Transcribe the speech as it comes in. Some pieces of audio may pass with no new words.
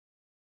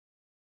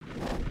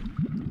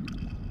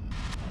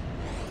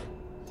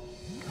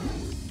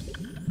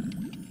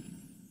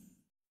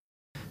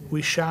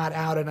We shot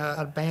out in an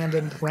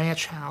abandoned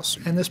ranch house,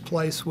 and this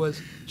place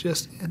was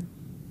just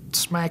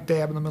smack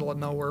dab in the middle of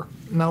nowhere.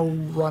 No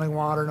running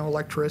water, no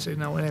electricity,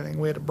 no anything.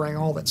 We had to bring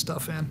all that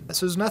stuff in.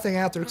 So there's nothing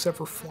out there except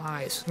for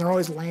flies. They're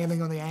always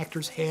landing on the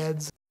actors'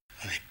 heads.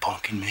 Are they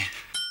poking me?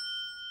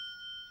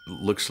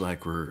 Looks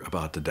like we're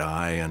about to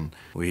die, and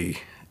we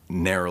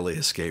narrowly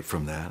escape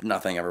from that.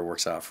 Nothing ever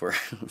works out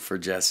for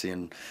Jesse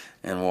and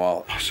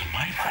Walt. Oh, so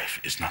my life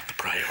is not the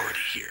priority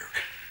here,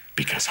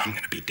 because I'm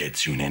gonna be dead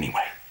soon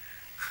anyway.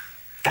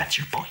 That's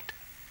your point?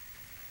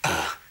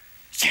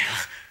 Yeah.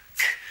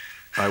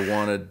 I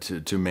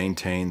wanted to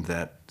maintain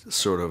that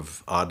sort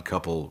of odd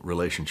couple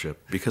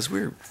relationship because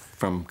we're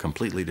from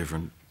completely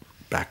different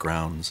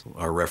backgrounds.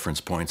 Our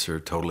reference points are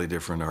totally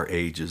different. Our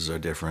ages are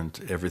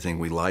different. Everything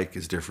we like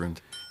is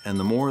different. And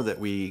the more that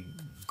we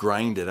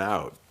grind it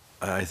out,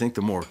 I think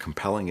the more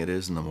compelling it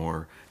is and the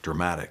more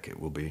dramatic it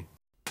will be.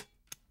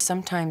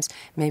 Sometimes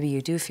maybe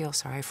you do feel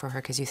sorry for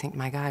her because you think,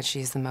 my God,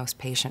 she's the most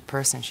patient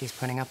person. She's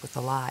putting up with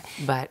a lot.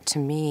 But to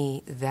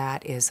me,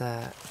 that is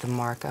the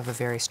mark of a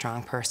very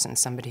strong person,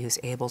 somebody who's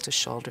able to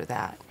shoulder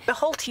that. The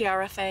whole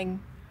tiara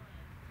thing,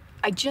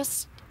 I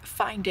just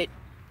find it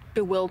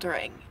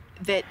bewildering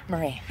that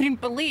Marie. I didn't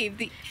believe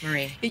the...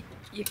 Marie.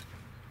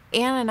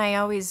 Anne and I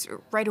always,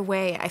 right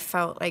away, I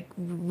felt like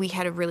we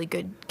had a really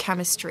good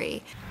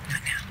chemistry.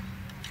 Not now.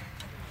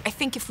 I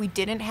think if we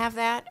didn't have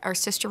that, our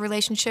sister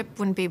relationship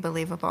wouldn't be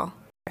believable.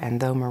 And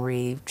though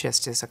Marie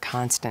just is a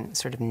constant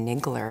sort of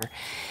niggler,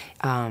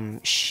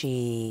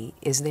 she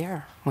is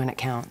there when it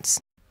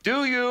counts.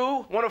 Do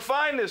you want to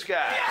find this guy?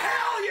 Yeah,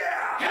 hell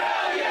yeah!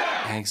 Hell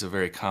yeah! Hank's a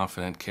very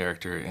confident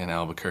character in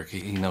Albuquerque.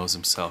 He knows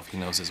himself, he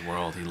knows his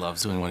world, he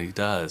loves doing what he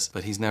does,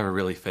 but he's never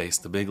really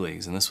faced the big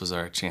leagues. And this was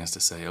our chance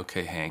to say,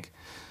 okay, Hank,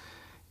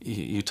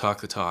 you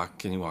talk the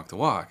talk and you walk the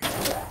walk.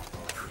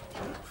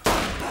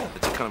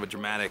 It's kind of a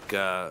dramatic,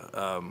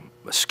 a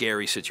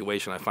scary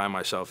situation I find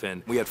myself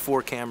in. We had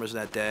 4 cameras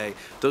that day.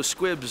 Those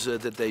squibs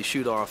that they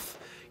shoot off,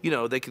 you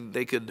know, they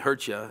could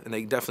hurt you, and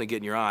they definitely get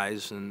in your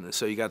eyes, and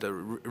so you got to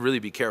really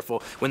be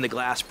careful. When the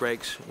glass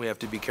breaks, we have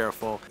to be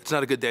careful. It's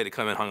not a good day to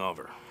come in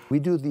hungover. We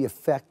do the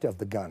effect of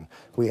the gun.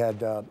 We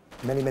had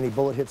many, many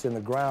bullet hits in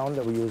the ground.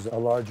 We use a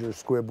larger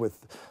squib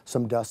with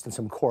some dust and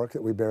some cork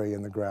that we bury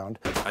in the ground.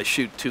 I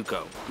shoot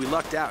Tuco. We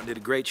lucked out and did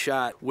a great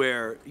shot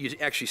where you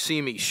actually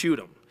see me shoot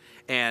him.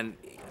 And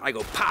I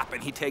go pop,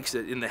 and he takes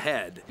it in the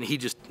head. And he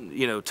just,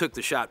 you know, took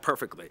the shot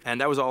perfectly. And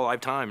that was all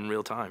live time in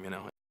real time, you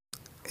know.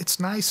 It's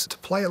nice to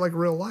play it like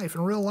real life.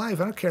 In real life,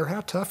 I don't care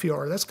how tough you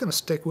are, that's going to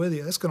stick with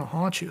you. That's going to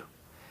haunt you.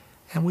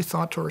 And we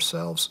thought to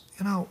ourselves,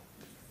 you know,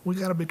 we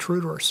got to be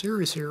true to our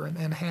series here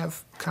and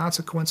have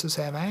consequences,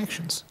 have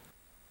actions.